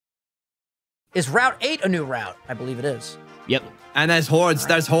Is Route 8 a new route? I believe it is. Yep. And there's hordes.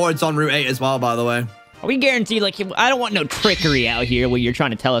 There's hordes on Route 8 as well, by the way. We guarantee, like, I don't want no trickery out here where you're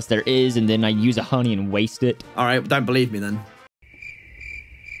trying to tell us there is, and then I use a honey and waste it. All right, don't believe me then.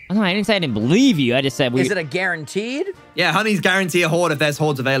 Oh, no, I didn't say I didn't believe you. I just said we... Is it a guaranteed? Yeah, honeys guarantee a horde if there's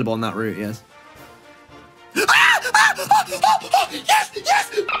hordes available on that route, yes. Yes! Yes!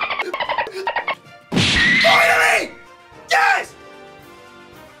 Finally! Yes!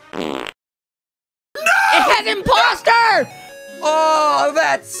 No! It has imposter! Oh,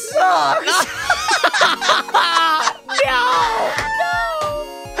 that sucks!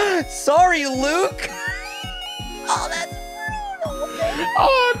 No! Sorry, Luke. Oh, that's brutal.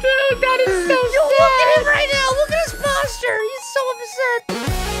 Oh, dude, that is so Yo, sad. look at him right now. Look at his posture. He's so upset.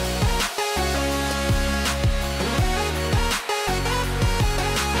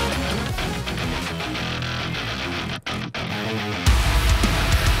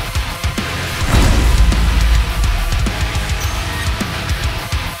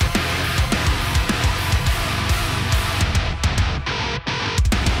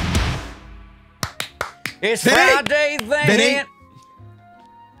 It's Friday then.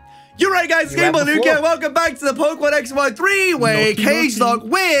 You're right, guys. GameboyLuke here. Welcome back to the Pokemon XY 3-way Cagelocke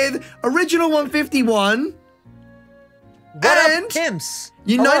with Original 151 and Pimps?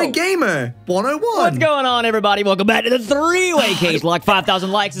 United Gamer 101. What's going on, everybody? Welcome back to the three-way Cagelocke.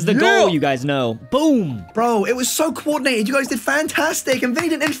 5,000 likes is the goal, you guys know. Boom. Bro, it was so coordinated. You guys did fantastic, and Vinny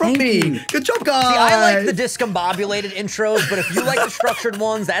didn't interrupt me. Good job, guys. See, I like the discombobulated intros, but if you like the structured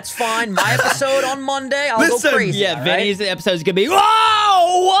ones, that's fine. My episode on Monday, I'll go crazy. Yeah, Vinny's episode's gonna be, whoa,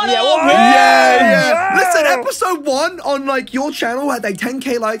 what up, yeah. Listen, episode 1 on, like, your channel had, like,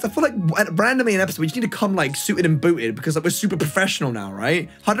 10K likes. I feel like randomly an episode, we just need to come, like, suited and booted because like, we're super professional now, right?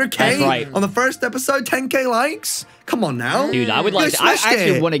 100K on the first episode, 10K likes. Come on now, dude. I would like. I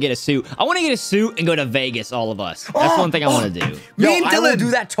actually want to get a suit. I want to get a suit and go to Vegas, all of us. That's one thing I want to do. Me and Dylan I will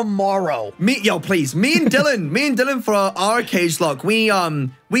do that tomorrow. Please. Me and Dylan for our Cagelocke.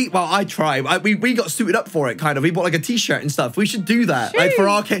 Well, I tried. We got suited up for it, kind of. We bought like a T-shirt and stuff. We should do that. Like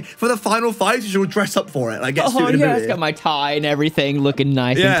for the final fights, we should dress up for it. Like get suited. Yeah, it's got my tie and everything, looking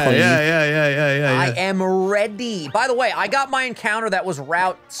nice and clean. Yeah. I am ready. By the way, I got my encounter that was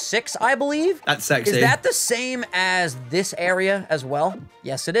Route 6, I believe. That's sexy. Is that the same as this area as well?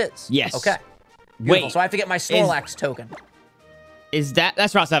 Yes, it is. Yes. Okay. Beautiful. Wait. So I have to get my Snorlax token.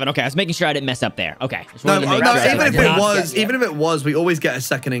 That's Route 7? Okay, I was making sure I didn't mess up there. Okay. No, even if it was, we always get a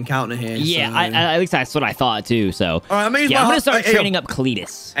second encounter here. Yeah, so. at least that's what I thought too. So. All right, I'm gonna start training up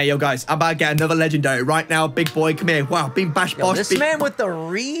Cletus. Hey, yo, guys, I'm about to get another legendary right now. Big boy, come here. Wow, being bashed boss. This man with the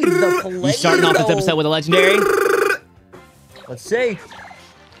read, the play. You starting off this episode with a legendary? Let's see.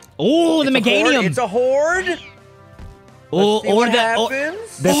 Oh, the Meganium. It's a horde. Oh, or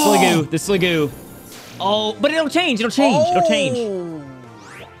the Sligoo. Oh, but it'll change. It'll change.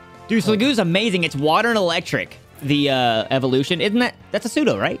 Dude, Sligoo's amazing. It's water and electric. The evolution, isn't that? That's a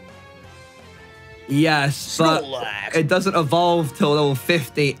pseudo, right? Yes, but it doesn't evolve till level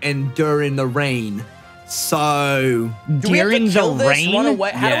 50 and during the rain. So during the rain, run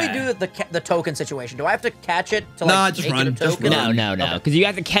away? How do we do the token situation? Do I have to catch it to like just make run. it a token? No, because you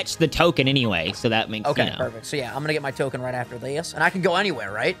have to catch the token anyway. So that makes perfect. So yeah, I'm gonna get my token right after this, and I can go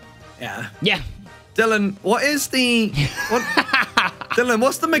anywhere, right? Yeah. Dylan, Dylan,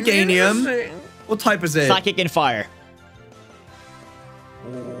 what's the Meganium? What type is it? Psychic and fire.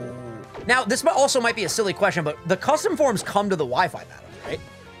 Now, this also might be a silly question, but the custom forms come to the Wi-Fi battles, right?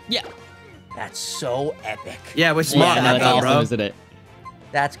 Yeah. That's so epic. Yeah, we're smart about that, bro. Isn't it?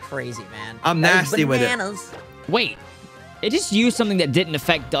 That's crazy, man. I'm nasty with it. Wait, it just used something that didn't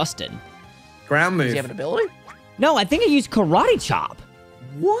affect Dustin. Ground move. Does he have an ability? No, I think it used Karate Chop.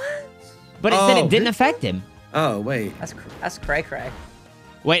 What? But it said it didn't affect him. Oh, wait. That's cray-cray.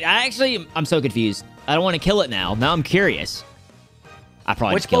 Wait, I'm so confused. I don't want to kill it now. Now I'm curious. I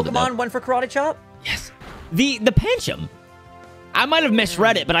probably Which just killed Pokemon went for Karate Chop? Yes. The Pinchum. I might have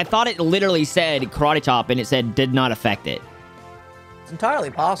misread it, but I thought it literally said Karate Chop, and it said did not affect it. It's entirely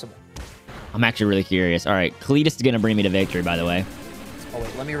possible. I'm actually really curious. All right, Cletus is going to bring me to victory, by the way. Oh,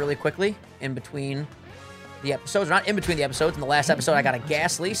 wait, let me really quickly, in between the episodes, not in between the episodes. In the last episode, I got a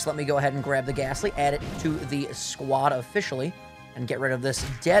Ghastly, so let me go ahead and grab the Ghastly, add it to the squad officially, and get rid of this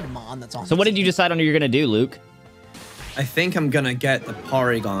Deadmon that's on. So what did you decide on you're going to do, Luke? I think I'm going to get the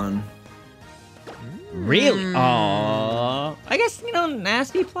Porygon. Really? Aww. I guess,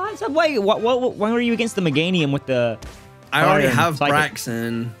 nasty plots. Wait, why were you against the Meganium with the... I already have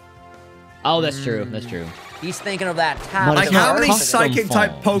Braxton. Oh, that's true. That's true. He's thinking of that. Like, how many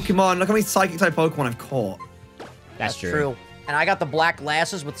Psychic-type Pokemon... Look how many Psychic-type Pokemon I've caught. That's true. and I got the black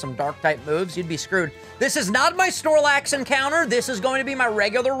glasses with some dark-type moves, you'd be screwed. This is not my Snorlax encounter. This is going to be my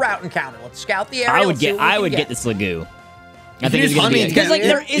regular route encounter. Let's scout the area. I would get this Lagoo. I think it's gonna be because like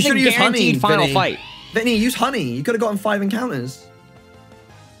there is a guaranteed final fight. Vinny, use honey. You could have gotten 5 encounters.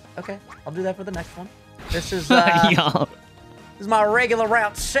 Okay, I'll do that for the next one. This is this is my regular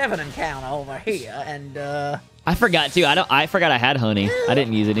Route 7 encounter over here, and I forgot too. I forgot I had honey. I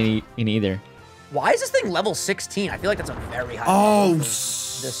didn't use it in either. Why is this thing level 16? I feel like that's a very high level for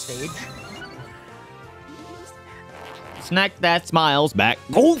this stage. Snack that smiles back.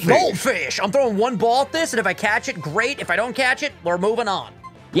 Goldfish! I'm throwing 1 ball at this, and if I catch it, great. If I don't catch it, we're moving on.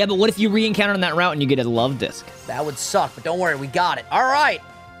 Yeah, but what if you re-encounter on that route and you get a love disc? That would suck, but don't worry, we got it. All right.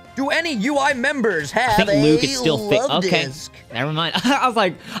 Do any UI members have I think Luke is still love okay. disc? Never mind. I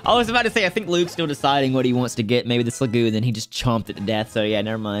was about to say, I think Luke's still deciding what he wants to get. Maybe the Slagoo, and then he just chomped it to death. So yeah,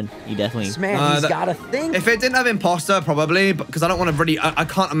 never mind. He definitely. This man, he's got to think. If it didn't have Imposter, probably, because I don't want to really. I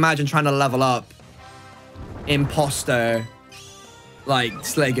can't imagine trying to level up Imposter like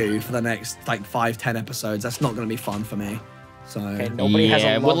Slagoo for the next like 5-10 episodes. That's not going to be fun for me. So okay, nobody has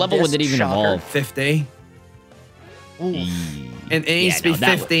a love what level would it even shocker. evolve? 50. It needs to be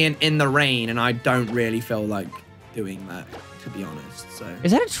 50 and in the rain, and I don't really feel like doing that, to be honest. So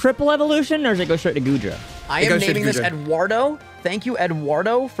is that a triple evolution, or does it go straight to Goodra? I am naming this Eduardo. Thank you,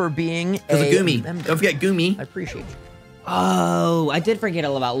 Eduardo, for being a Goomy. member. Don't forget Goomy. I appreciate you. Oh, I did forget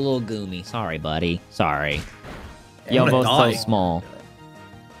all about little Goomy. Sorry, buddy. Sorry. Y'all both so small.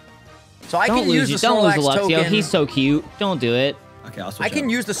 So I can use the Snorlax token. He's so cute. Don't do it. Okay, I'll switch I can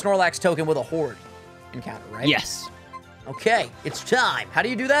use the Snorlax token with a Horde encounter, right? Yes. Okay, it's time. How do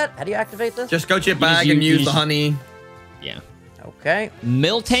you do that? How do you activate this? Just go to your bag and use the honey. Yeah. Okay.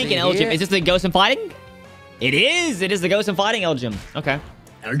 Miltank and Elgyem. Is this the Ghost and Fighting? It is. It is the Ghost and Fighting Elgyem. Okay.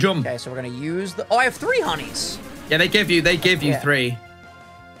 Elgyem. Okay, so we're gonna use the. Oh, I have 3 honeys. Yeah, they give you 3.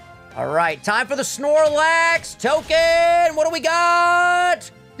 All right, time for the Snorlax token. What do we got?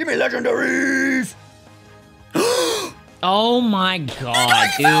 Give me legendaries. Oh my god,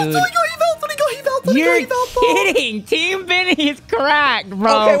 dude. You're kidding. Team Vinny is cracked,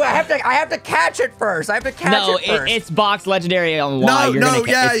 bro. Okay, well, I have to catch it first. I have to catch it first. It's box legendary on Y.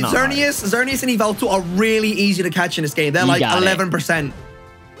 Yeah, Xerneas and Yveltal are really easy to catch in this game. They're like 11%.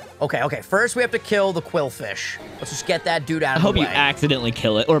 Okay. First, we have to kill the Quillfish. Let's just get that dude out of the way. I hope you accidentally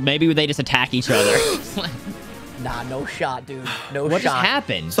kill it, or maybe they just attack each other. Nah, no shot, dude. No shot. What just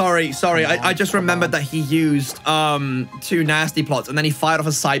happened? Sorry. I just remembered that he used 2 nasty plots, and then he fired off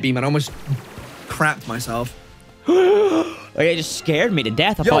a side beam, and I almost crapped myself. It just scared me to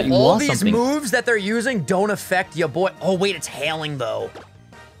death. I thought you lost something. All these moves that they're using don't affect your boy. Oh, wait, it's hailing, though.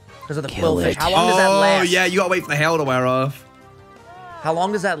 Because of the Quillfish. How long does that last? Oh, yeah, you gotta wait for the hail to wear off. How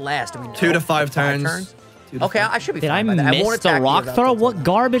long does that last? 2 to 5 turns. Okay, I should be Did fine I by that. miss the rock throw? What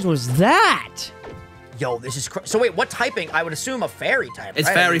garbage was that? Yo, this is so wait, what typing? I would assume a fairy type, It's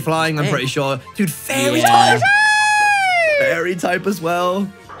right? fairy flying, I'm pretty sure. Dude, fairy Yeah. type! Fairy type as well.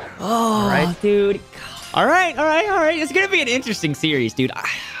 Oh, right. Dude. All right. It's gonna be an interesting series, dude.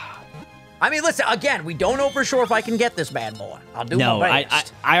 I mean, listen, again, we don't know for sure if I can get this bad boy. I'll do my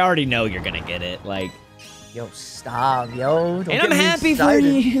best. I already know you're gonna get it. Like, yo, stop, yo. Don't and get I'm me happy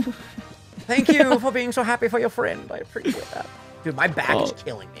excited. for you. Thank you for being so happy for your friend. I appreciate that. Dude, my back is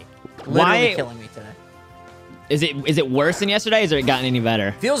killing me. Literally killing me today. Is it worse than yesterday? Has it gotten any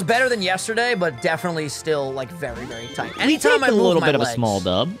better? Feels better than yesterday, but definitely still like very, very tight. Anytime I move a little bit of a small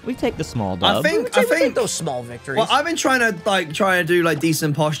dub. We take the small dub. I think those small victories. Well, I've been trying to do like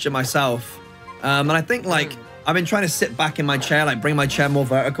decent posture myself, and I think like I've been trying to sit back in my chair, like bring my chair more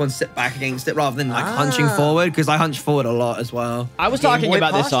vertical and sit back against it rather than like hunching forward, because I hunch forward a lot as well. I was talking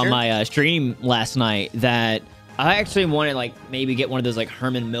about this on my stream last night that I actually wanted like maybe get one of those like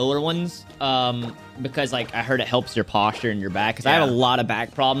Herman Miller ones, because like I heard it helps your posture and your back, because I have a lot of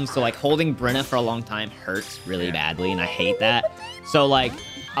back problems. So like holding Brenna for a long time hurts really badly, and I hate that. So like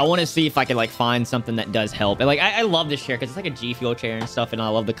I want to see if I can like find something that does help. And like I love this chair because it's like a G Fuel chair and stuff, and I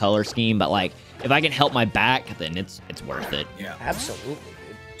love the color scheme. But like if I can help my back, then it's worth it. Yeah, absolutely,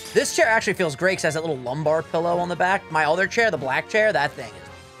 dude. This chair actually feels great because it has that little lumbar pillow on the back. My other chair, the black chair, that thing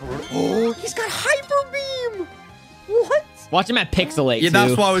is. Oh, he's got hyper beam. What? Watch him at Pixelate. Yeah,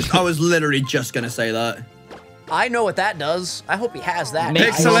 that's why I was literally just gonna say that. I know what that does. I hope he has that.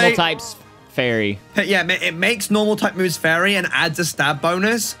 Makes normal types fairy. Yeah, it makes normal type moves fairy and adds a stab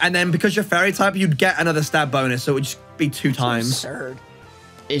bonus. And then because you're fairy type, you'd get another stab bonus. So it would just be 2 times. Absurd.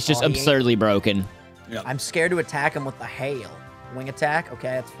 It's just absurdly broken. Yep. I'm scared to attack him with the hail. Wing attack. Okay,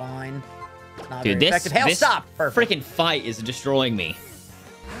 that's fine. It's not Dude, very effective. Hail, this stop. Perfect. Freaking fight is destroying me.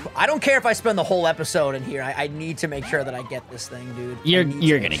 I don't care if I spend the whole episode in here. I need to make sure that I get this thing, dude.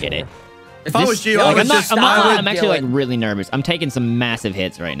 You're gonna get it. If I was you, I would just... I'm actually like really nervous. I'm taking some massive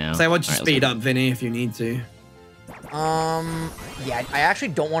hits right now. So I want you to speed up, Vinny, if you need to. Yeah, I actually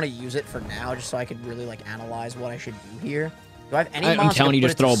don't want to use it for now, just so I could really like analyze what I should do here. Do I have any? I'm telling you,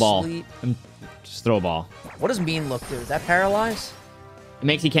 just throw a ball. Just throw a ball. What does mean look do? Is that paralyze? It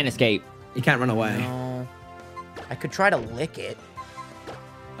makes you can't escape. You can't run away. No. I could try to lick it.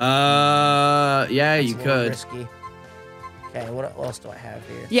 Yeah, you could. Risky. Okay, what else do I have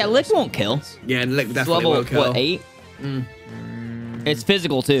here? Yeah, lick won't kill. Yeah, lick definitely level, will kill. What, 8? It's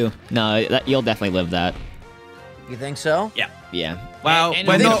physical too. No, you'll definitely live that. You think so? Yeah. Yeah. Wow. And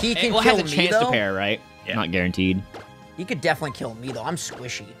no, he can will kill have a chance to pair, right? Yeah. Not guaranteed. He could definitely kill me though. I'm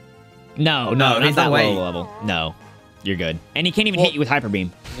squishy. No, not that low level. No, you're good. And he can't even hit you with Hyper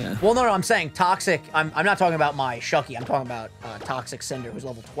Beam. Yeah. Well, no, I'm saying Toxic. I'm not talking about my Shucky. I'm talking about Toxic Cinder, who's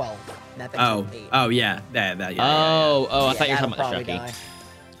level 12. And that thing's level 8. Oh, yeah. Yeah. I thought you were talking about the Shucky. Die.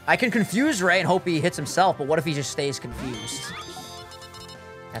 I can confuse Ray and hope he hits himself, but what if he just stays confused?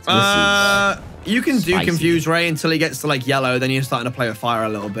 That's you can do confuse Ray until he gets to like yellow, then you're starting to play with fire a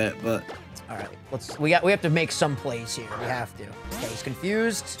little bit, but all right, we have to make some plays here. We have to. Okay, he's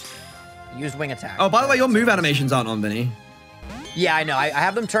confused. He used wing attack. Oh, by the way, your move animations aren't on, Vinny. Yeah, I know. I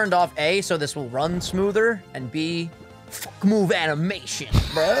have them turned off, A, so this will run smoother, and B, fuck move animation,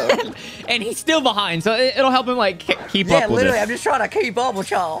 bro. And he's still behind, so it'll help him like keep up with Yeah, literally, it. I'm just trying to keep up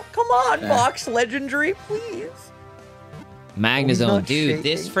with y'all. Come on, Fox Legendary, please. Magnezone, dude,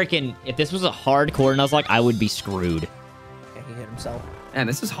 this freaking... If this was a hardcore Nuzlocke, I would be screwed. Okay, he hit himself. Man,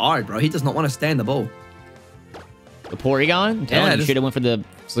 this is hard, bro. He does not want to stay in the ball. The Porygon? You should have went for the...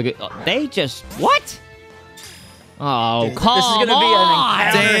 They just... What? Oh, dude, come on! This is gonna be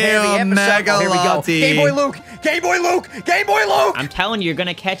an encounter-heavy episode. Oh, here we go. GameboyLuke! GameboyLuke! GameboyLuke! I'm telling you, you're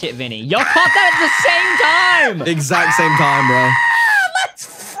gonna catch it, Vinny. Y'all caught that at the same time! Exact same time, bro.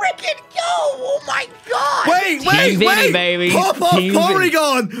 Let's freaking go! Oh my god! Wait! Vinny, baby. Pop off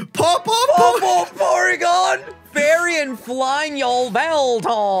Porygon! Pop off Porygon! Fairy and Flying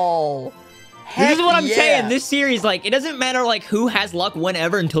Yveltal! This is what I'm saying. This series, like, it doesn't matter, like, who has luck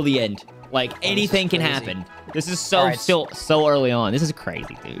whenever until the end. Like, anything can happen. This is still so early on. This is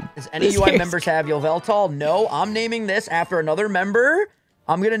crazy, dude. Does any UI members have Yveltal? No, I'm naming this after another member.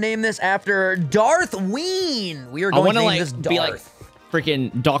 I'm gonna name this after Darth Ween. We are going to name this Darth. Be like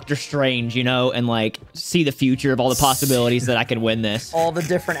freaking Doctor Strange, you know, and like see the future of all the possibilities that I can win this. All the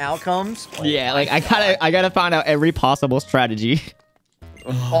different outcomes. Yeah, like I gotta find out every possible strategy.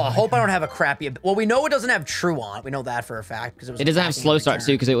 Oh, I hope I don't have a crappy... Well, we know it doesn't have True on. We know that for a fact. Because it doesn't have Slow Start,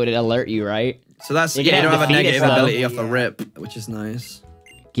 too, because it would alert you, right? So that's... You don't have a negative ability off the rip, which is nice.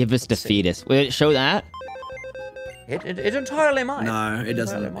 Give us Defeatus. Will it show that? It entirely might. No, it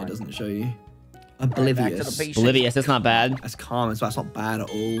doesn't. It doesn't show you. Oblivious. Oblivious, that's not bad. That's calm. That's not bad at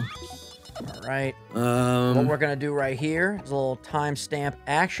all. All right. What we're going to do right here is a little timestamp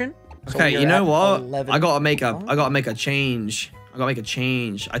action. Okay, you know what? I gotta make a change. I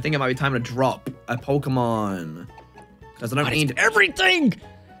think it might be time to drop a Pokemon. Because I don't need everything.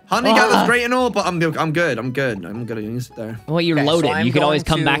 Honeygather's great and all, but I'm good. I'm good at use it there. Well, you're loaded. So you could always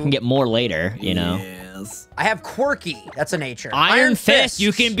come back and get more later, you know? Yes. I have Quirky. That's a nature. Iron Fist.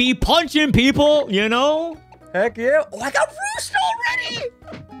 You can be punching people, you know? Heck yeah. Oh, I got Roost already.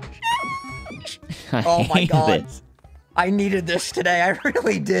 Oh my god. I needed this today. I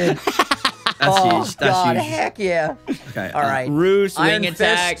really did. That's huge. That's huge. Heck yeah. Okay. All right. Roost, wing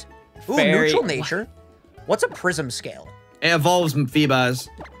attack. Ooh, neutral nature. What's a prism scale? It evolves Feebas.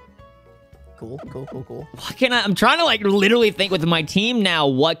 Cool. What can I'm trying to like literally think with my team now.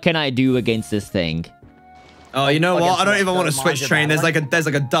 What can I do against this thing? Oh, you know what? I don't even want to switch train. There's like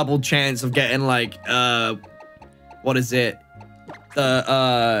a double chance of getting like what is it?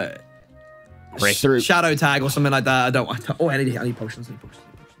 Breakthrough. Shadow tag or something like that. I don't. Oh, I need potions.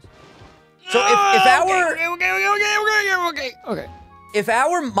 So if our okay. If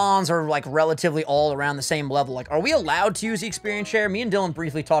our mons are like relatively all around the same level, like, are we allowed to use the experience share? Me and Dylan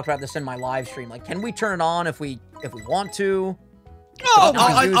briefly talked about this in my live stream. Like, can we turn it on if we want to?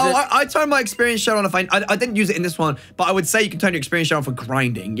 I turned my experience share on if I didn't use it in this one, but I would say you can turn your experience share on for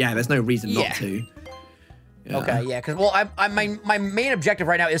grinding. Yeah, there's no reason not to. Yeah. Okay, yeah, because, well, my main objective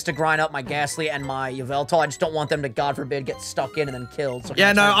right now is to grind up my Ghastly and my Yveltal. I just don't want them to, God forbid, get stuck in and then killed. So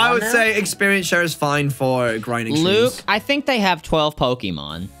yeah, no, I would say experience share is fine for grinding Luke, streams. I think they have 12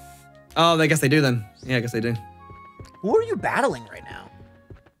 Pokemon. Oh, I guess they do then. Yeah, I guess they do. Who are you battling right now?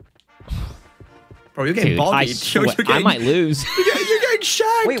 Bro, you're getting boggy. I might lose. You're getting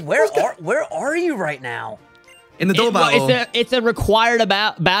shagged. Wait, where are you right now? In the double battle. It's a required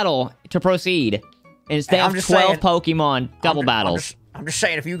battle to proceed. Instead of 12 Pokemon double battles. I'm just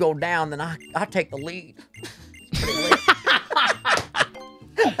saying, if you go down, then I take the lead. Pretty lit.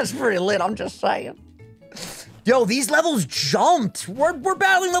 That's pretty lit, I'm just saying. Yo, these levels jumped. We're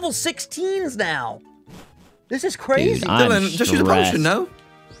battling level 16s now. This is crazy. Dude, Dylan, just use a potion, no?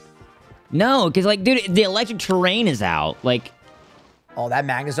 No, because, like, dude, the electric terrain is out. Like... Oh, that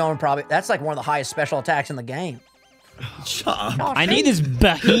Magnezone probably... That's, like, one of the highest special attacks in the game. Shut up. Oh, I need this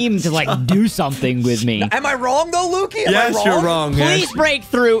behemoth to, like, do something with me. Am I wrong, though, Lukey? Yes, you're wrong. Please break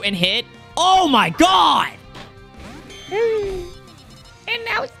through and hit. Oh, my God! And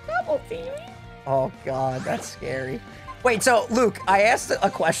now it's double teaming. Oh, God, that's scary. Wait, so, Luke, I asked a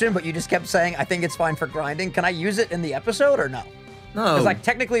question, but you just kept saying, I think it's fine for grinding. Can I use it in the episode or no? No. Because, like,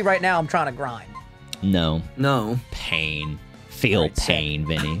 technically right now I'm trying to grind. No. No. Pain. Feel pain,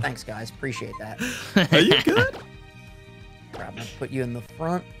 Vinny. Thanks, guys. Appreciate that. Are you good? I'm gonna put you in the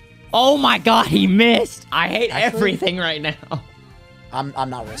front. Oh, my God, he missed. I hate everything right now. I'm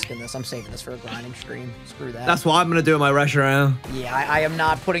not risking this. I'm saving this for a grinding stream. Screw that. That's what I'm gonna do in my rush around. Yeah, I am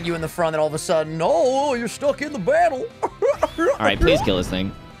not putting you in the front and all of a sudden, no, you're stuck in the battle. All right, please kill this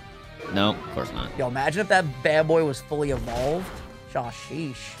thing. No, of course not. Yo, imagine if that bad boy was fully evolved. Josh,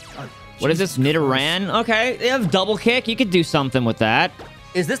 sheesh. What is this, Nidoran? Okay, they have double kick. You could do something with that.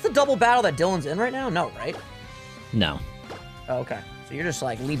 Is this the double battle that Dylan's in right now? No, right? No. Oh, okay. So you're just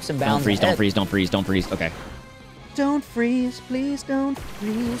like leaps and Don't bounds freeze, ahead. don't freeze, don't freeze, don't freeze. Okay. Don't freeze, please don't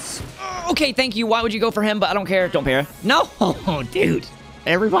freeze. Okay, thank you. Why would you go for him? But I don't care. Don't para. No, oh, dude.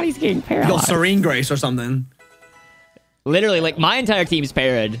 Everybody's getting You paralyzed. got Serene Grace or something. Literally, like, my entire team's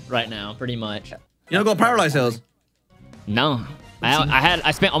parried right now, pretty much. You don't got Paralyze Hills? No.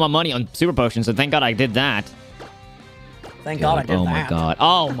 I spent all my money on super potions, so thank God I did that. Thank God I did oh that. my God.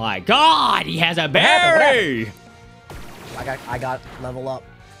 Oh my God. He has a berry. I got level up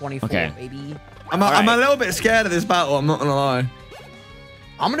 24, Okay. baby. I'm a little bit scared of this battle, I'm not gonna lie.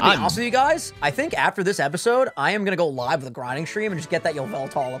 I'm gonna be honest with you guys. I think after this episode, I am gonna go live with a grinding stream and just get that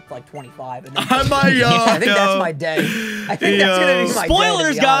Yveltal up to like 25. And then I think that's my day. I think that's gonna be my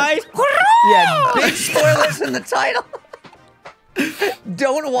Spoilers, day, guys. Yeah, big spoilers in the title.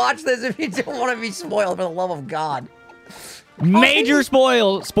 Don't watch this if you don't want to be spoiled, for the love of God. Major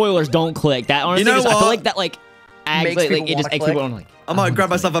spoilers. Don't click. That honestly, You know I feel what? like that like it just makes people like. I might grab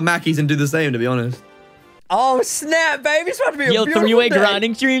myself a Mackey's and do the same, to be honest. Oh snap, baby! It's about to be a beautiful three-way day.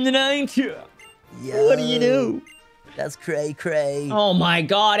 grinding stream tonight. Yo, What do you do? That's cray. Oh my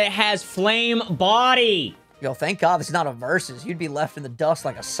God! It has flame body. Yo, thank God this is not a versus. You'd be left in the dust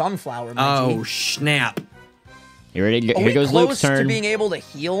like a sunflower. Oh snap! You ready? Are Here we goes close Luke's to turn. being able to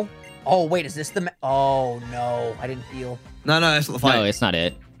heal? Oh wait, is this the? Oh no, I didn't heal. No, that's not the fight. No, it's not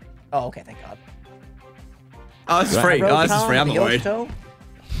it. Oh okay, thank God. Oh, this is free. Oh, this is free. I'm not worried.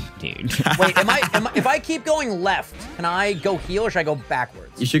 Dude. Wait, am I? If I keep going left, can I go heal or should I go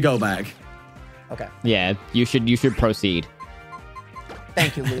backwards? You should go back. Okay. Yeah, you should proceed.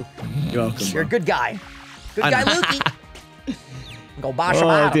 Thank you, Luke. You're welcome. You're a good guy. Good I guy, know. Lukey. Go bosh him Oh,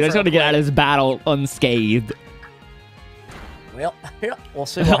 out. dude, I just want to get out of this battle unscathed. Well, we'll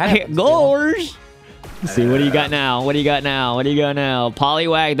see what happens. Gorge. Let's see, what do you got now? What do you got now? What do you got now?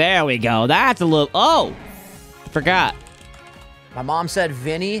 Poliwag, there we go. That's a little... Oh! Forgot. My mom said,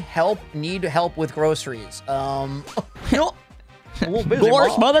 Vinny, need help with groceries. A little busy, Gorge,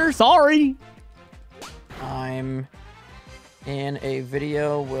 Mom. mother, sorry. I'm in a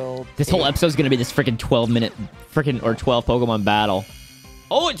video. This whole episode's gonna be this freaking 12-minute or 12 Pokemon battle.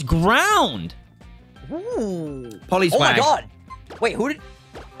 Oh, it's ground! Ooh. Polyswag. Oh my God. Wait, who did...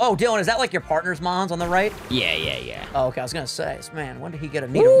 Oh, Dylan, is that like your partner's mom's on the right? Yeah. Oh, okay, I was gonna say, man, when did he get a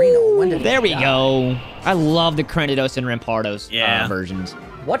Nidorino? When did he There we die? go. I love the Cranidos and Rampardos Yeah. versions.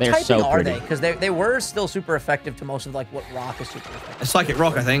 What They're typing so are pretty. they? Because they were still super effective to most of like what rock is super effective. A Psychic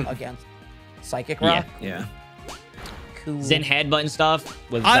Rock, I think. Against Psychic Rock? Yeah. Cool. Zen headbutt and stuff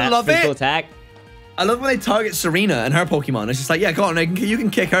with I that love physical it. attack. I love when they target Serena and her Pokemon. It's just like, yeah, go on, you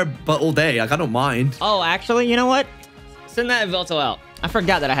can kick her butt all day. Like, I don't mind. Oh, actually, you know what? Send that Velto out. I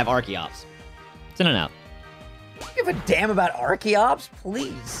forgot that I have Archeops. Send it out. You give a damn about Archeops?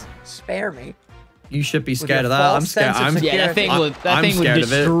 Please, spare me. You should be your scared of that. false I'm scared. sense of I'm, security. Yeah, that thing would I'm scared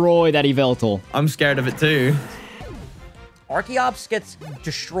of it. destroy that Yveltal. I'm scared of it too. Archeops gets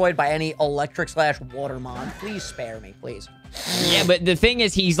destroyed by any electric/water mon. Please spare me, please. Yeah, but the thing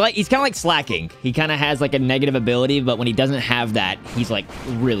is, he's kind of like slacking. He kind of has like a negative ability, but when he doesn't have that, he's like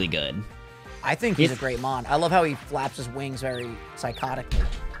really good. I think he's a great mon. I love how he flaps his wings very psychotically.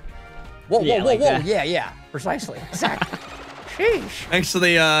 Whoa, Yeah, whoa, like whoa, whoa. that. Yeah, precisely. Exactly. Sheesh. Thanks for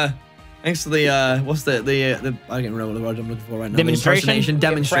the Thanks for the what's the I can't remember the word I'm looking for right now. Demonstration?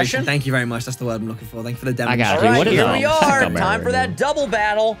 Demonstration. Thank you very much. That's the word I'm looking for. Thank you for the demonstration. I got it. All right, What is here that? we are. Time for that double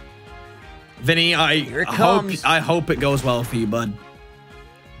battle. Vinny, I hope it goes well for you, bud.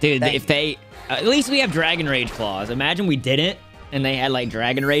 Dude, if they at least we have Dragon Rage claws. Imagine we didn't and they had like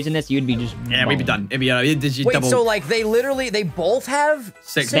Dragon Rage in this, you'd be just we'd be done. It'd be Wait, double. so like they both have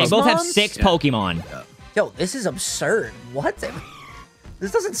six. They both have mons? 6 Pokemon. Yeah. Yo, this is absurd. What?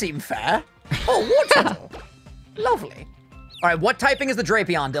 This doesn't seem fair. Oh, water. Lovely. All right, what typing is the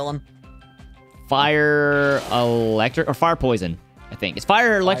Drapion, Dylan? Fire, electric, or fire poison, I think. It's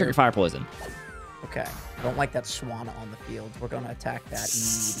fire, electric, or fire poison. Okay. I don't like that Swanna on the field. We're going to attack that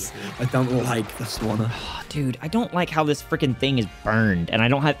immediately. I don't like the Swanna. Oh, dude, I don't like how this freaking thing is burned, and I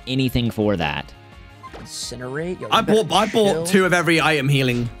don't have anything for that. Incinerate? Yo, I bought 2 of every item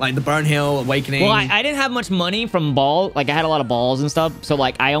healing, like the Burn Heal, Awakening. Well, I didn't have much money from ball. Like, I had a lot of balls and stuff, so,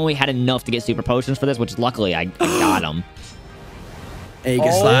 like, I only had enough to get super potions for this, which luckily I got them.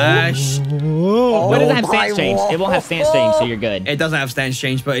 Slash. But it doesn't have stance change. It won't have stance change, so you're good. It doesn't have stance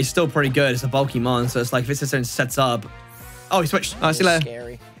change, but it's still pretty good. It's a bulky mon, so it's like if it sits there and sets up. Oh, he switched. Oh, see you later.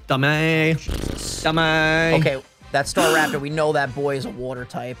 Scary. Dummy. Dummy. Okay, that Staraptor, we know that boy is a water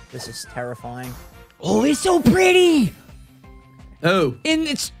type. This is terrifying. Oh, it's so pretty! Oh. And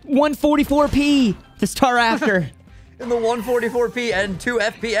it's 144p, the Staraptor. In the 144p and 2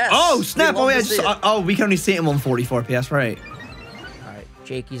 FPS. Oh, snap. Oh, yeah. Oh, We can only see it in 144p. That's right. all right,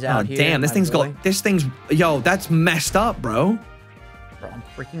 Jakey's out here. Damn. This thing's boy. yo, that's messed up, bro. Bro, I'm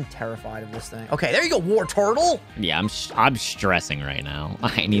freaking terrified of this thing. Okay, there you go, War Turtle. Yeah, I'm stressing right now.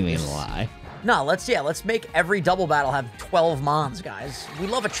 I ain't even gonna lie. No, let's make every double battle have 12 mons, guys. We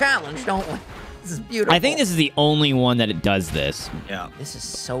love a challenge, don't we? This is beautiful. I think this is the only one that it does this. Yeah. This is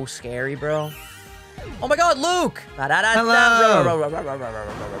so scary, bro. Oh my God, Luke! Hello.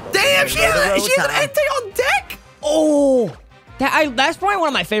 Damn, she has an entity on deck. Oh, that's probably one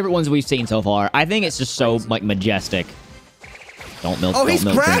of my favorite ones we've seen so far. I think it's just so like majestic. Don't milk. Oh, don't he's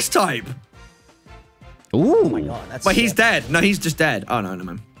milk grass it. type. Ooh. Oh my God, that's But he's sick. dead. No, he's just dead. Oh, no,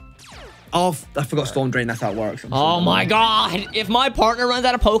 man. Oh, I forgot Storm Drain. That's how it works. Oh my God! If my partner runs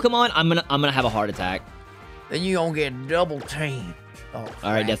out of Pokemon, I'm gonna have a heart attack. Then you gonna get double teamed. Oh,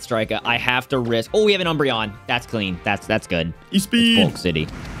 All right, Death Striker. I have to risk. Oh, we have an Umbreon. That's clean. That's good. E-Speed. It's Bulk City.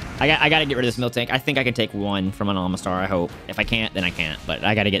 I gotta get rid of this Miltank. I think I can take 1 from an Amistar. I hope. If I can't, then I can't. But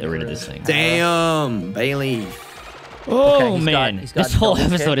I gotta get rid of this thing. Damn, Bailey. Oh Okay, he's man, got this whole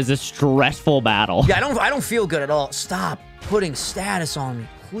double episode kick. is a stressful battle. Yeah, I don't feel good at all. Stop putting status on me,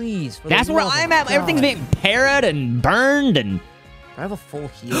 please. for the That's where love I'm of at. Everything's God. being parried and burned and. Do I have a full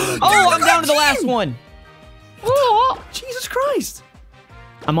heal? Oh, I'm down to the last one. Oh. Jesus Christ.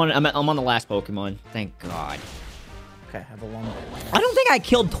 I'm on the last Pokemon. Thank God. Okay, I have a lumber. I don't think I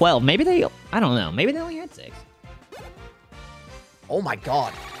killed 12. Maybe they. I don't know. Maybe they only had 6. Oh my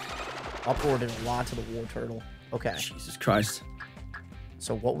God. Uproar did a lot to the War Turtle. Okay, Jesus Christ.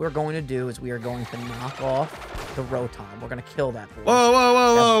 so what we're going to do is we are going to knock off the Rotom. We're going to kill that boy.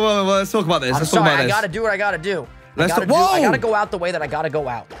 Whoa. Let's talk about this. I'm Let's sorry, talk about I this. gotta do what I gotta do. Let's I whoa! gotta go out the way that I gotta go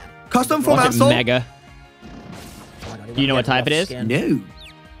out. Custom from Was it Asshole? Mega? Oh, I don't Do you know what type it is? skin. No.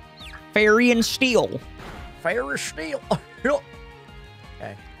 Fairy and Steel. Fire Steel.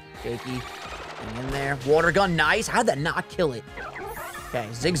 Okay, Jakey, hang in there. Water Gun, nice. How'd that not kill it? Okay,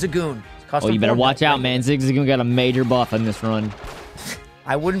 Zigzagoon. Oh, you better watch out, man. Zigzagoon got a major buff in this run.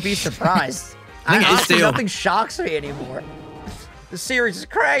 I wouldn't be surprised. I think it's Honestly, Steel. nothing shocks me anymore. The series is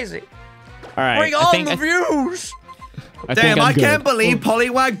crazy. All right. Bring on the views. Damn, I can't believe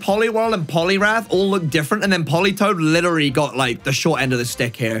Poliwag, Poliwhirl, and Poliwrath all look different, and then Politoed literally got, like, the short end of the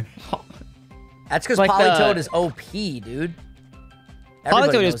stick here. That's because Like Politoed the- is OP, dude. Politoed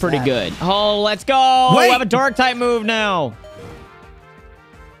Everybody is knows pretty that. good. Oh, let's go. Wait. We have a dark type move now.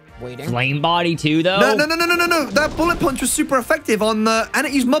 Waiting. Flame Body too, though. No. That Bullet Punch was super effective on the... And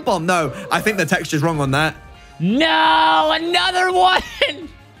it used Mud Bomb. No, I think the texture's wrong on that. No, another one.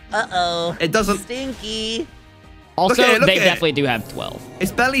 Uh-oh. It doesn't... Stinky. Also, Look at they it. definitely do have 12.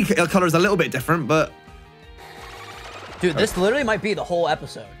 Its belly color is a little bit different, but... Dude, this literally might be the whole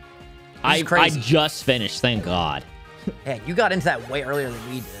episode. This I is crazy. just finished, thank God. Hey, you got into that way earlier than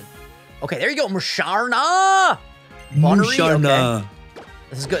we did. Okay, there you go, Musharna. Bunnery, Musharna. okay.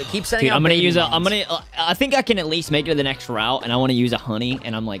 This is good. Keep sending Dude, out I'm gonna baby use a. mons. I think I can at least make it to the next route, and I want to use a honey,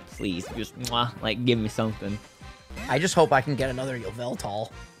 and I'm like, please, just like give me something. I just hope I can get another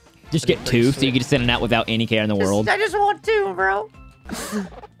Yveltal. Just That'd get be pretty 2, so you sweet. can just send it out without any care in the world. I just want 2, bro.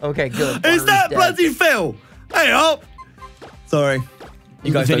 Okay, good. Is Bunnery's that dead. bloody Phil? Hey, up! Sorry.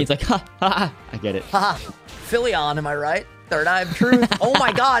 You guys Vinny's don't... like, ha, ha, ha. I get it. Haha. Philion, am I right? Third Eye of Truth. Oh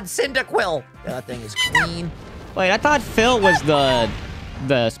my God, Cyndaquil. Yeah, that thing is clean. Wait, I thought Phil was the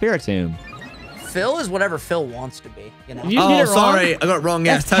Spiritomb. Phil is whatever Phil wants to be, you know? Oh, sorry. I got it wrong.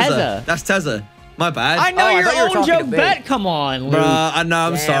 Yeah, That's Tezza. That's Tezza. My bad. I know I thought you were your own talking joke to me. bet. Come on, Luke. Bruh, I know.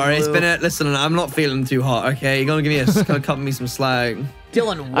 I'm Damn, sorry. It's Luke. been listen, I'm not feeling too hot, okay? You're going to give me cut me some slack.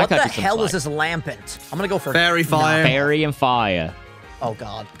 Dylan, what the cut you some hell is slack. this Lampent? I'm going to go for... Fairy Fire. Fairy and fire. Oh,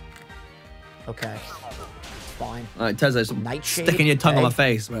 God. Okay. Fine. All right, Tezza, Nightshade, sticking your tongue on my okay.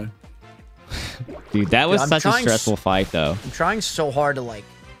 face, bro. Dude, that was I'm such a trying stressful fight, though. I'm trying so hard to, like,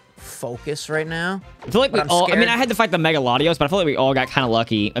 focus right now. I feel like we But I'm all... I mean, scared. I had to fight the Megalodios, but I feel like we all got kind of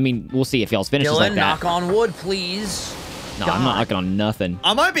lucky. I mean, we'll see if y'all's finishes Dylan, like that. knock on wood, please. No, God. I'm not knocking on nothing.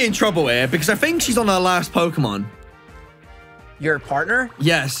 I might be in trouble here because I think she's on her last Pokemon. Your partner?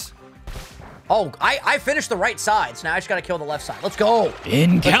 Yes. Oh, I finished the right side, so now I just gotta kill the left side. Let's go.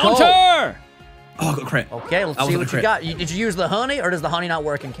 Encounter! Oh, I got a crit. Okay, let's That see wasn't a what you crit. got. Did you use the honey, or does the honey not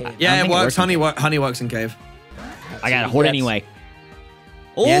work in cave? Yeah, it think it works. works in Honey works in cave. I got a he horde gets. anyway.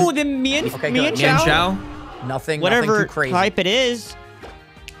 Mian? Oh, the Mian Okay, good. Mian Chow? Chow. Nothing, nothing Whatever too crazy. type it is.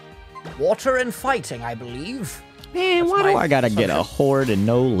 Water and fighting, I believe. Man, why do I gotta get a horde and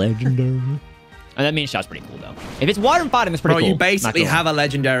no legendary? And that Mian Chow's pretty cool, though. If it's water and fighting, that's pretty Bro, cool. you basically Not gonna have a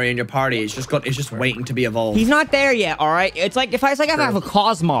legendary in your party. It's just waiting to be evolved. He's not there yet, all right? It's like if I have a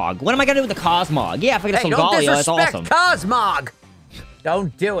Cosmog. What am I gonna do with the Cosmog? Yeah, if I get Hey, a don't Solgaleo, that's disrespect awesome. Cosmog.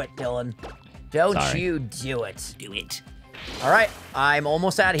 Don't do it, Dylan. Don't Sorry. you do it. Do it. All right, I'm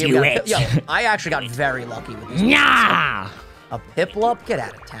almost out of here. Do We got it. Yo, I actually got very lucky with this. Nah! A Piplup? Get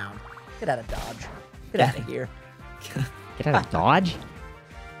out of town. Get out of Dodge. Get out of here. Get out of Dodge?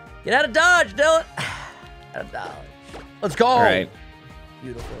 Get out of Dodge, Dylan. Out of Dodge. Let's go. All right.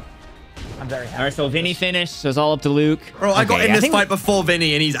 Beautiful. I'm very happy. All right, so Vinny finished, so it's all up to Luke. Bro, I got Okay, in this think fight before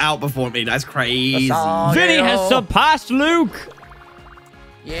Vinny, and he's out before me. That's crazy. Vinny has surpassed Luke!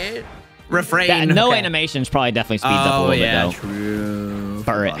 Yeah. Refrain. That, no Okay. animations probably definitely speeds up a Oh, little yeah, bit, though. true.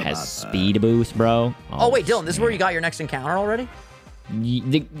 Burret Forgot has about speed boost, bro. Oh, wait, Dylan, this is where you got your next encounter already?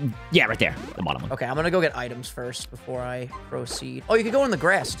 Yeah, right there. The bottom one. Okay, I'm gonna go get items first before I proceed. Oh, you could go in the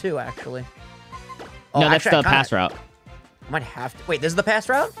grass too, actually. Oh, No, that's actually, the pass route. I might have to. Wait, this is the pass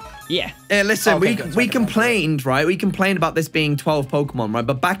route? Yeah. Hey, listen, Okay, good, so I we can complained, right? We complained about this being 12 Pokemon, right?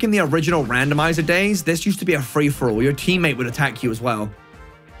 But back in the original randomizer days, this used to be a free-for-all. Your teammate would attack you as well.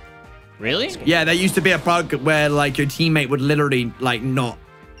 Really? Yeah, there used to be a bug where, like, your teammate would literally, like, not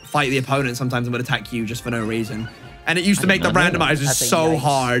fight the opponent sometimes and would attack you just for no reason. And it used to make the didn't know that. randomizers That's a so yikes.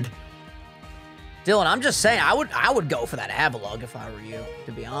 hard. Dylan, I'm just saying, I would go for that Avalugg if I were you,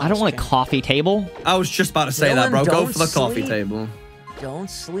 to be honest. I don't want a Jim. coffee table. I was just about to say Dylan, that, bro. Go don't for the coffee sleep. table. Don't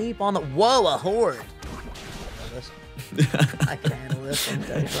sleep on the... Whoa, a horde. I can handle this. I can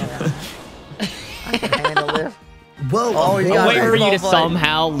handle this. I can handle this. Whoa. Oh, you I'm got waiting for you to Turbo Fight.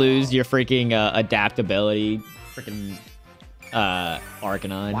 somehow lose your freaking adaptability. Freaking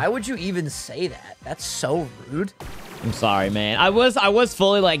Arcanine. Why would you even say that? That's so rude. I'm sorry, man. I was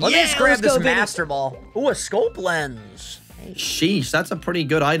fully like, Let yeah, me just grab let's this go, Vinny. Master Ball. Ooh, a scope lens. Hey. Sheesh, that's a pretty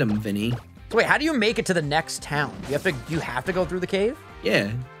good item, Vinny. So wait, how do you make it to the next town? Do you have to go through the cave?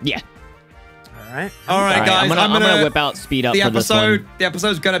 Yeah. Yeah. All right. All right, All right, guys. I'm gonna whip out speed up the for this episode. one. The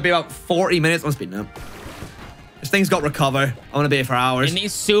episode's gonna be about 40 minutes. I'm speeding up. This thing's got recover. I'm gonna be here for hours. In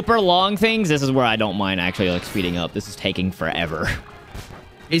these super long things, this is where I don't mind actually like speeding up. This is taking forever.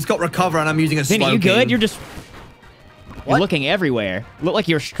 He's got recover, and I'm using a Vinny, slow you good? king. You're just What? you're looking everywhere. Look like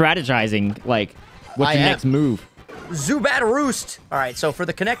you're strategizing like what's I your am. next move. Zubat Roost. All right, so for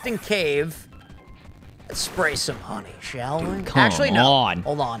the connecting cave, let's spray some honey, shall we? come Actually, no. on.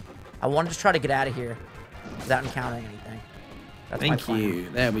 Hold on. I want to just try to get out of here without encountering anything. That's my Thank plan. you.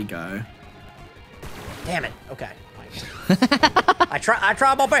 There we go. Damn it. Okay. I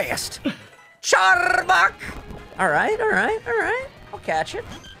try my best. Charbok. All right. I'll catch it.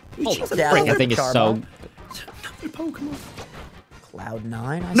 Holy Down frick, that with thing is so... Charbok. Pokemon. Cloud9.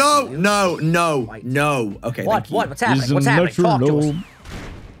 I No, see you. no. White. No. Okay. What? thank you. What? What's happening? What's happening? Talk to us.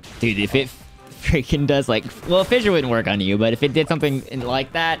 Dude, if it freaking does like... Well, Fissure wouldn't work on you, but if it did something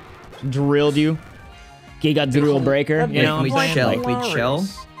like that, drilled you, Giga Drill Breaker, you know Can what we I'm saying? chill? Like, Can we chill?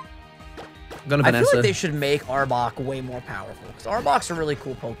 I'm gonna I feel Vanessa. like they should make Arbok way more powerful because Arbok's a really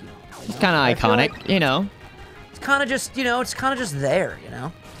cool Pokemon. it's kind of iconic, you know? It's kind of just, it's kind of just there,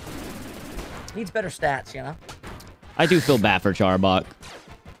 Needs better stats, I do feel bad for Charbok.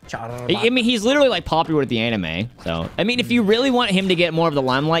 I mean, he's literally like popular with the anime, so... I mean, if you really want him to get more of the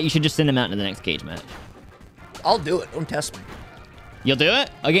limelight, you should just send him out into the next cage match. I'll do it. Don't test me. You'll do it?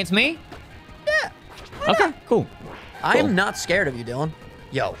 Against me? Yeah. Okay, cool. I am not scared of you, Dylan.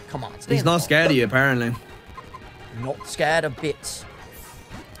 Yo, come on. Stay He's in the not ball. scared of you, apparently. Not scared a bit.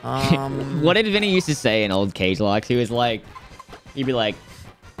 What did Vinny used to say in old Cagelocke? He was like, he'd be like,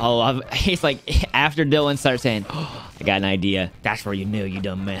 oh, he's like, after Dylan starts saying, oh, I got an idea. That's where you knew you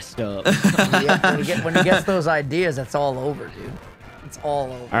done messed up. Yeah, when he gets those ideas, that's all over, dude. It's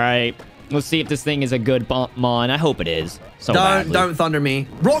all over. All right. Let's see if this thing is a good mon. I hope it is. So badly. Don't thunder me.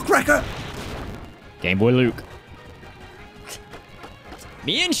 Rock Wrecker! GameboyLuke.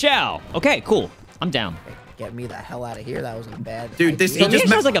 Me and Shao. Okay, cool. I'm down. Get me the hell out of here. That was a bad Dude, this So he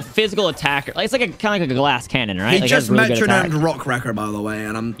just like a physical attacker. Like, it's like kind of like a glass cannon, right? He like just really metronomed Rock Wrecker, by the way,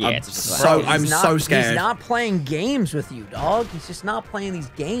 and I'm so scared. He's not playing games with you, dog. He's just not playing these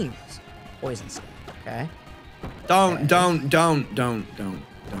games. Poison Sting, okay? Don't.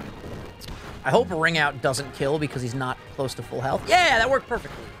 I hope Ring Out doesn't kill because he's not close to full health. Yeah, that worked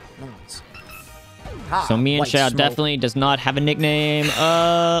perfectly. Nice. So me and White Shao smoke. definitely does not have a nickname.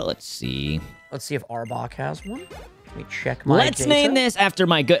 Let's see. Let's see if Arbok has one. Let me check my Let's data. name this after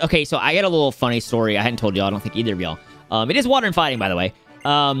my good... Okay, so I got a little funny story. I hadn't told y'all. I don't think either of y'all. It is Water and Fighting, by the way.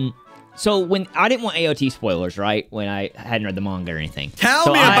 So when... I didn't want AOT spoilers, right? When I hadn't read the manga or anything.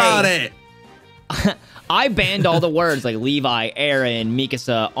 Tell me about it! I banned all the words like Levi, Aaron,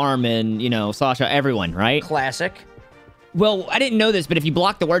 Mikasa, Armin, you know, Sasha, everyone, right? Classic. Well, I didn't know this, but if you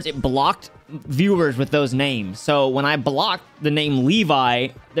block the words, it blocked viewers with those names. So when I blocked the name Levi,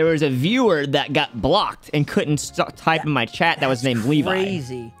 there was a viewer that got blocked and couldn't type in my chat that was named Levi.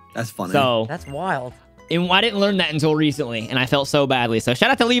 Crazy. That's funny. So That's wild. and I didn't learn that until recently, and I felt so badly. So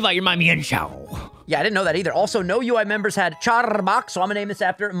shout out to Levi, you're my Mian Shao. Yeah, I didn't know that either. Also, no UI members had Charbak, so I'm gonna name this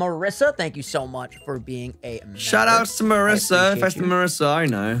after Marissa. Thank you so much for being a member. Shout out to Marissa. If that's the Marissa, I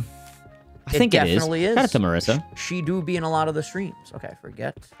know. I think it is. definitely is. Shout out to Marissa. She do be in a lot of the streams. Okay,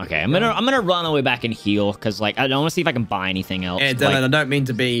 forget. Okay, I'm gonna run all the way back and heal because like I want to see if I can buy anything else. Yeah, Dylan, I don't mean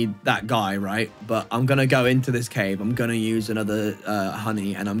to be that guy, right? But I'm gonna go into this cave. I'm gonna use another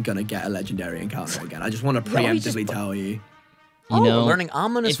honey, and I'm gonna get a legendary encounter again. I just want to preemptively tell you. You know, we're learning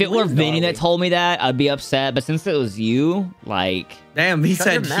ominous. If it were wind, Vinny are that we? told me that, I'd be upset. But since it was you, like, Damn, he Shut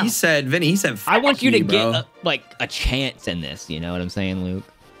your said, mouth. Vinny, he said, I want you to bro. get like a chance in this. You know what I'm saying, Luke?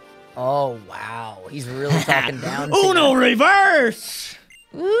 Oh wow, he's really talking down. to Uno you. reverse.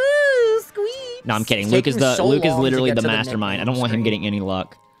 Ooh, squeeze. No, I'm kidding. It's Luke is taking so long to literally get the to mastermind. I don't nickname want him screen. getting any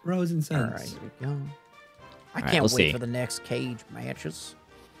luck. Rose and All Sense. right, here we go. I right, can't let's wait see. for the next cage matches.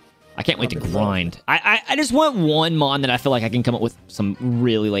 I can't wait to Probably grind. I just want one mon that I feel like I can come up with some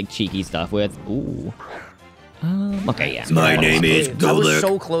really like cheeky stuff with. Ooh. Okay, yeah. My name is I was Goluk.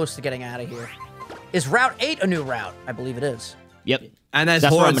 so close to getting out of here. Is Route 8 a new route? I believe it is. Yep. And there's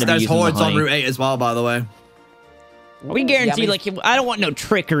That's where I'm hordes. gonna be There's using the hordes on honey. Route 8 as well, by the way. We guarantee, Yeah, like, I don't want no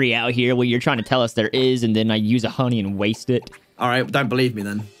trickery out here where you're trying to tell us there is, and then I use a honey and waste it. All right, don't believe me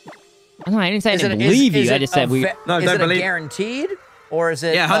then. No, I didn't say I Is didn't it- believe is you. I it just said a we. ve- No, is don't it a believe- guaranteed, or is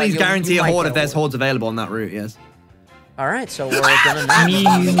it? Yeah, honey's you guarantee a might horde get if there's one? hordes available on that route. Yes. All right, so we're gonna know.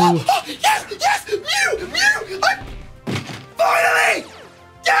 Mew. Yes! Mew! Finally!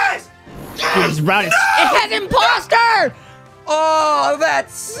 Yes! Dude, this route is. It has imposter! Oh, that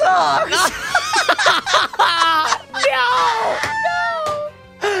sucks.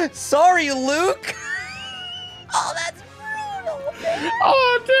 no. Sorry, Luke. Oh, that's brutal.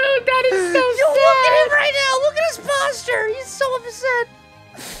 Oh, dude, that is so Look at him right now. Look at his posture. He's so upset.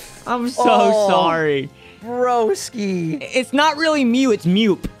 I'm so Oh. sorry. Broski. It's not really Mew, it's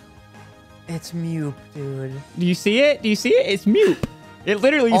Mew. It's Mew, dude. Do you see it? Do you see it? It's Mew. It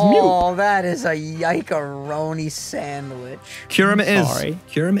literally is Mew. Oh, that is a yikaroni sandwich. Cure him it is. Sorry.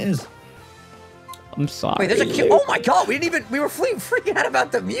 Cure him it is. I'm sorry. Wait, there's a cure. Luke. Oh my god, we were freaking out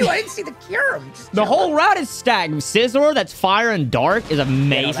about the Mew. I didn't see the cure. The whole route is stacked. Scizor, that's fire and dark, is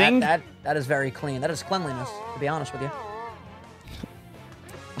amazing. that is very clean. That is cleanliness, to be honest with you.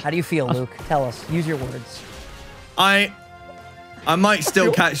 How do you feel, Luke? Tell us. Use your words. I might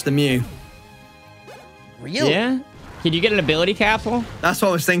still catch the Mew. Really? Yeah? Can you get an ability capsule? That's what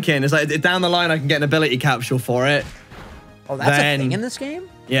I was thinking. It's like down the line I can get an ability capsule for it. Oh, that's Then- a thing in this game?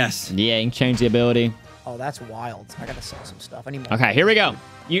 Yes. Yeah, you can change the ability. Oh, that's wild. I gotta sell some stuff. I need more. Okay, here we go.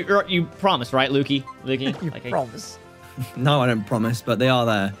 You promise, right, Lukey? Lukey? You Okay. promise. No, I don't promise, but they are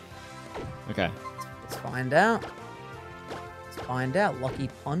there. Okay. Let's find out. Let's find out. Lucky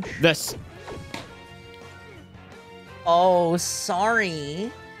punch. This Oh,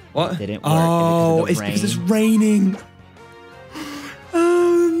 sorry. What? Didn't work Oh, because it's of the because it's rain. raining.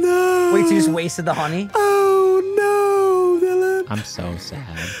 Oh no. Wait, so you just wasted the honey? Oh no, Dylan. I'm so sad.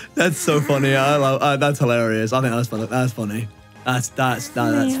 That's so funny. I love. That's hilarious. I think that's funny. That's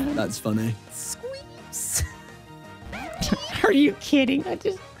funny. That's funny. Squeeze. Are you kidding?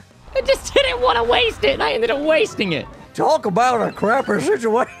 I just didn't want to waste it, and I ended up wasting it. Talk about a crapper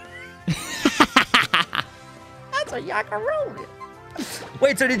situation. That's a yakaroni.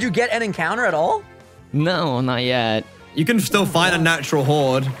 Wait, so did you get an encounter at all? No, not yet. You can still find a natural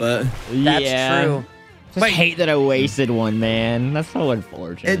horde, but... That's true. I hate that I wasted one, man. That's so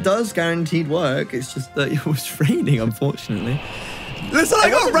unfortunate. It does guaranteed work. It's just that it was raining, unfortunately. Listen, I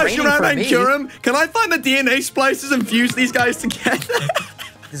got to rush around and cure him. Can I find the DNA splicers and fuse these guys together?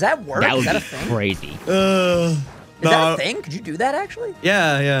 Does that work? That would Is that be a thing? crazy. Is that a thing? Could you do that actually?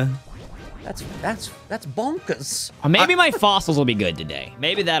 Yeah. That's bonkers. Or maybe my fossils will be good today.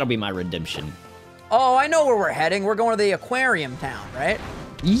 Maybe that'll be my redemption. Oh, I know where we're heading. We're going to the aquarium town, right?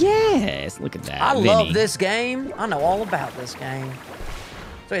 Yes, look at that. I love this game. I know all about this game.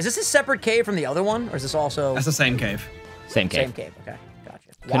 So is this a separate cave from the other one? Or is this also... That's the same cave. Same cave. Same cave, okay. Gotcha.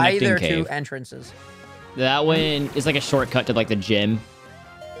 Why are there two entrances? That one is like a shortcut to like the gym.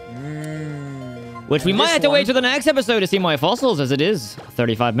 Which we might have to wait till the next episode to see my fossils, as it is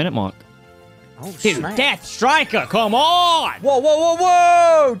 35-minute mark. Oh, dude, snap. Death Striker, come on!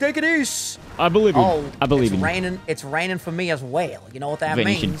 Whoa! Take it easy. I believe you. Oh, I believe you. It's raining for me as well. You know what that Vin,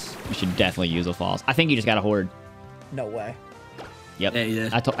 means? you should definitely use a falls. I think you just got a horde. No way. Yep. Yeah, you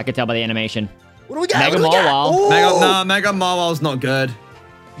did. I could tell by the animation. What do we got? Mega Mawile. Mega Mawil's not good.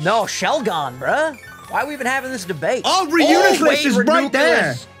 No, Shelgon, bruh. Why are we even having this debate? Oh, Reuniclus is right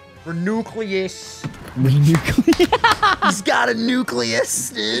there. Renucleus. Renucleus. He's got a nucleus,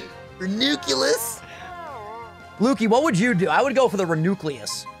 dude. Renucleus. Lukey, what would you do? I would go for the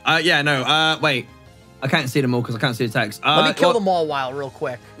Renucleus. Wait. I can't see them all because I can't see the text. Let me kill them all real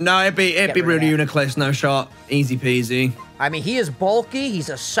quick. No, it'd be Reuniclus, no shot. Easy peasy. I mean, he is bulky. He's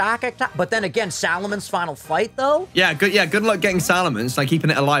a psychic type. But then again, Salamon's final fight, though. Yeah, good luck getting Salamence, like keeping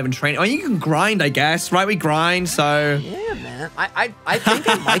it alive and training. Oh, you can grind, I guess, right? We grind, so... Yeah, man. I think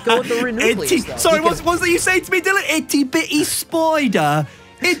I might go with the Renucleus, though. Sorry, what's that you say to me, Dylan? Itty bitty spider.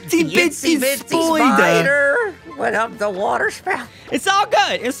 Itty bitty spider. Went up the water spout. It's all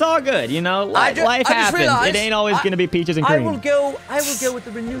good. It's all good. You know, life happens. It ain't always going to be peaches and cream. I will go with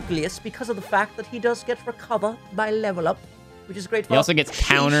the Renucleus because of the fact that he does get recover by level up, which is great for He also gets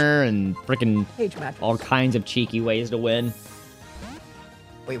counter and freaking CageMatch. all kinds of cheeky ways to win.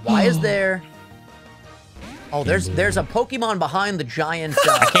 Wait, why is there... Oh, there's a Pokemon behind the giant...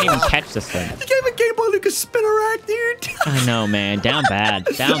 I can't even catch this thing. You gave a GameboyLuke a Spinnerack, dude. I know, man. Down bad.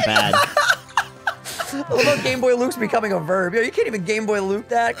 Down bad. I love how GameboyLuke's becoming a verb. Yo, you can't even GameboyLuke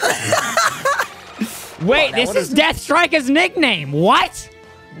that. Wait, this is Death Striker's nickname. What?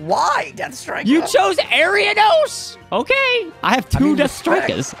 Why, Death Striker? You chose Ariados. Okay. I have two Death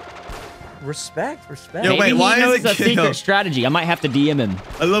Strikers. Respect. Yo, wait, why knows is it a secret strategy? I might have to DM him.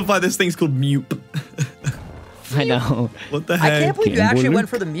 I love why this thing's called Mupe. I know. What the heck? I can't believe you actually went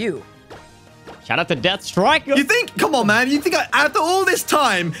for the Mew. Shout out to Death Striker. You think, come on, man. You think after all this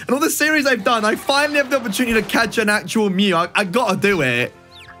time and all the series I've done, I finally have the opportunity to catch an actual Mew. I gotta do it.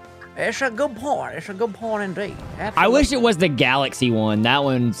 It's a good point. It's a good point indeed. Absolutely. I wish it was the Galaxy one. That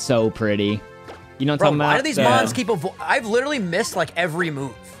one's so pretty. You know what I'm talking about? Why do these mons keep I've literally missed like every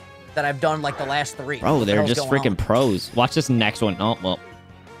move that I've done like the last 3. Bro, they're just freaking pros. Watch this next one. Oh, well.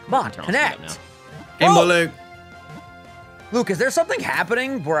 Come on, connect. GameboyLuke. Luke, is there something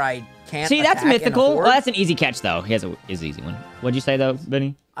happening where I can't See, that's mythical. Well, that's an easy catch, though. He has an easy one. What'd you say, though,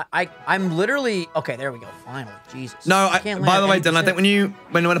 Benny? I'm literally... Okay, there we go. Finally. Jesus. No, by the way, Dylan, I think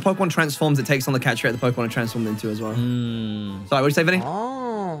when a Pokemon transforms, it takes on the catch rate the Pokemon are transformed into as well. Sorry, what did you say, Vinny?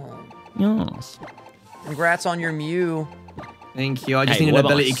 Oh. Yes. Congrats on your Mew. Thank you. I just need an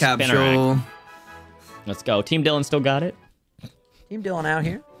ability capsule. Let's go. Team Dylan still got it. Team Dylan out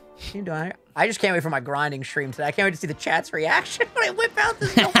here. Team Dylan out here. I just can't wait for my grinding stream today. I can't wait to see the chat's reaction when I whip out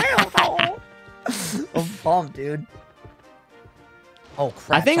this Noelle. I'm pumped, dude. Oh,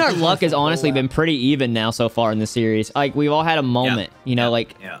 crap. I think our luck has honestly been pretty even now so far in the series. Like, we've all had a moment, you know,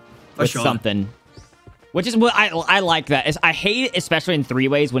 like, with something. Which is what I like that. I hate it, especially in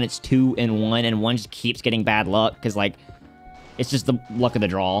 3-ways when it's 2 and 1, and 1 just keeps getting bad luck, because, like, it's just the luck of the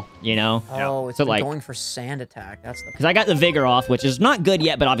draw, you know? Oh, it's like going for Sand Attack. That's the... Because I got the Vigor off, which is not good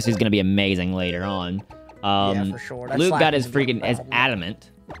yet, but obviously is going to be amazing later on. Yeah, for sure. Luke got his freaking as Adamant.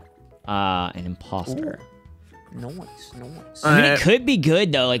 An Imposter. Nice. I mean, it could be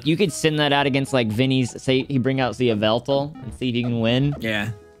good, though. Like, you could send that out against, like, Vinny's... Say he bring out the Yveltal and see if he can win.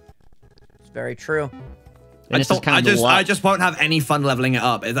 Yeah. It's very true. I just won't have any fun leveling it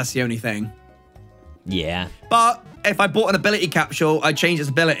up. That's the only thing. Yeah. But if I bought an ability capsule, I change its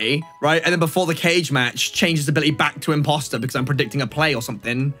ability, right? And then before the cage match, change its ability back to Imposter because I'm predicting a play or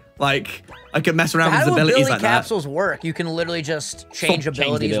something. Like, I could mess around with his his abilities ability like that. capsules work? You can literally just change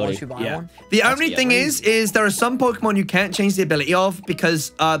abilities once you buy one? The only thing is there are some Pokemon you can't change the ability of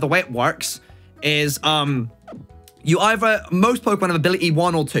because the way it works is you either, most Pokemon have ability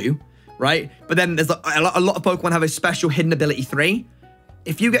 1 or 2, right? But then there's a lot of Pokemon have a special hidden ability 3.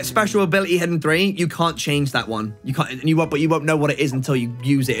 If you get special ability hidden 3, you can't change that one. You can't, and you won't know what it is until you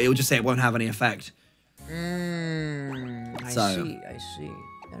use it. It'll just say it won't have any effect. I see.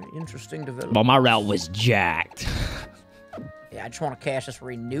 Interesting development. Well, my route was jacked. Yeah, I just want to cash this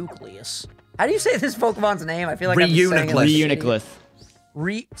Renucleus. How do you say this Pokemon's name? I feel like I'm saying it.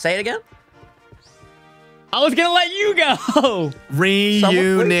 Reuniclus. Say it again? I was gonna let you go.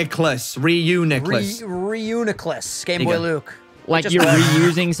 Reuniclus. Reuniclus. GameboyLuke. Like you're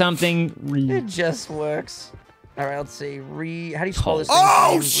reusing something. It just works. All right, let's see. How do you spell this thing?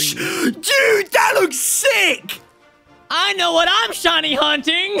 Oh, dude, that looks sick. I know what I'm shiny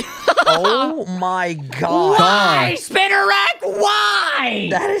hunting. Oh my god. Why, Spinnerack? Why?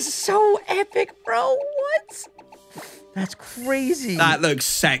 That is so epic, bro. What? That's crazy. That looks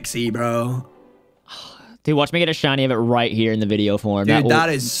sexy, bro. Dude, watch me get a shiny of it right here in the video form. Dude, that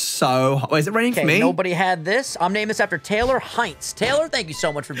is so... Wait, is it raining for me? Nobody had this. I'm naming this after Taylor Heinz. Taylor, thank you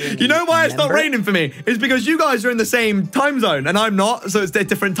so much for being You know why it's not raining for me? It's because you guys are in the same time zone, and I'm not, so it's a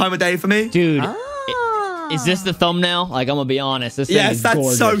different time of day for me. Dude, is this the thumbnail? Like, I'm gonna be honest. This thing is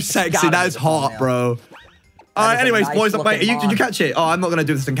gorgeous. So sexy. That is hot, bro. All right, anyways, boys, did you catch it? Oh, I'm not going to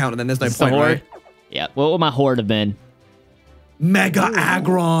do this encounter then. There's no point, right? Yeah, what would my horde have been? Mega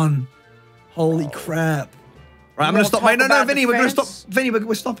Aggron. Holy crap. Right, I'm going to stop. Wait, no, Vinny, we're going to stop. Vinny,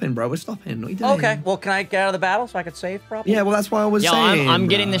 we're stopping, bro. We're stopping. What are you doing? Okay, well, can I get out of the battle so I can save properly? Yeah, well, that's why I was saying. I'm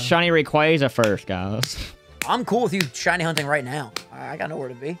getting the shiny Rayquaza first, guys. I'm cool with you shiny hunting right now. I got nowhere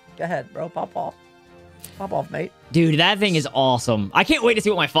to be. Go ahead, bro. Pop off. Pop off, mate. Dude, that thing is awesome. I can't wait to see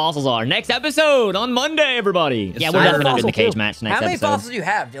what my fossils are. Next episode on Monday, everybody. Yeah, we're definitely not doing the cage match next episode. How many fossils do you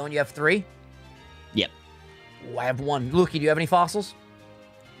have, Dylan? You have 3? Yep. Oh, I have 1. Luke, do you have any fossils?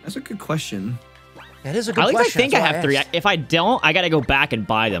 That's a good question. That is a good question. I think I have 3. If I don't, I got to go back and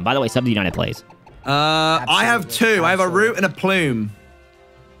buy them. By the way, Subs United plays. I have 2. I have a root and a plume.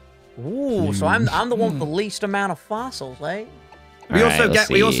 Ooh, so I'm the one with the least amount of fossils, eh? We also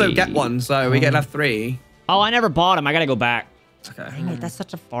get one, so we get left 3. Oh, I never bought them. I gotta go back. Okay. Dang it, that's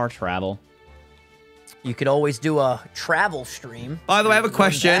such a far travel. You could always do a travel stream. By the way, I have a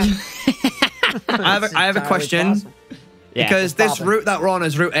question. I have a question. Yeah, because this route that we're on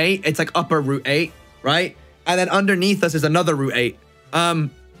is Route 8. It's like upper Route 8, right? And then underneath us is another Route 8.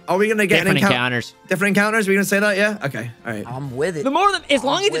 Are we gonna get different encounters? Different encounters? Are we gonna say that? Yeah. Okay. All right. I'm with it. As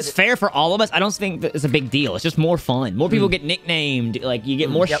long as it's fair for all of us, I don't think that it's a big deal. It's just more fun. More people get nicknamed. Like you get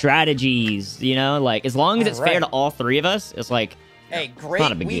more strategies. You know, like as long as it's fair to all 3 of us, it's like. Hey,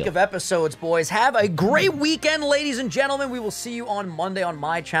 great week of episodes, boys. Have a great weekend, ladies and gentlemen. We will see you on Monday on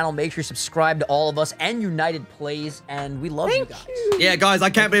my channel. Make sure you subscribe to all of us and United Plays, and we love you guys. Yeah, guys, I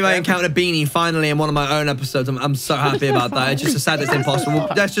can't believe I encountered Beanie finally in one of my own episodes. I'm so happy about that. It's just sad it's impossible.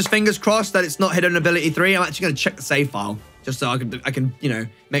 That's just fingers crossed that it's not hidden ability 3. I'm actually going to check the save file just so I can, you know,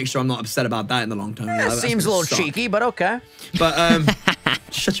 make sure I'm not upset about that in the long term. Yeah, seems a little cheeky, but okay. But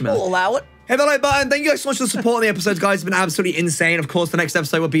shut your mouth. We'll allow it. Hit the like button. Thank you guys so much for the support on the episodes, guys. It's been absolutely insane. Of course, the next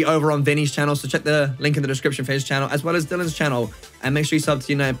episode will be over on Vinny's channel, so check the link in the description for his channel, as well as Dylan's channel. And make sure you sub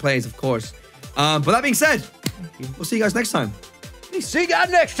to United Plays, of course. But that being said, we'll see you guys next time. See you guys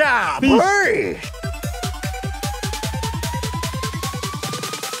next time. Peace.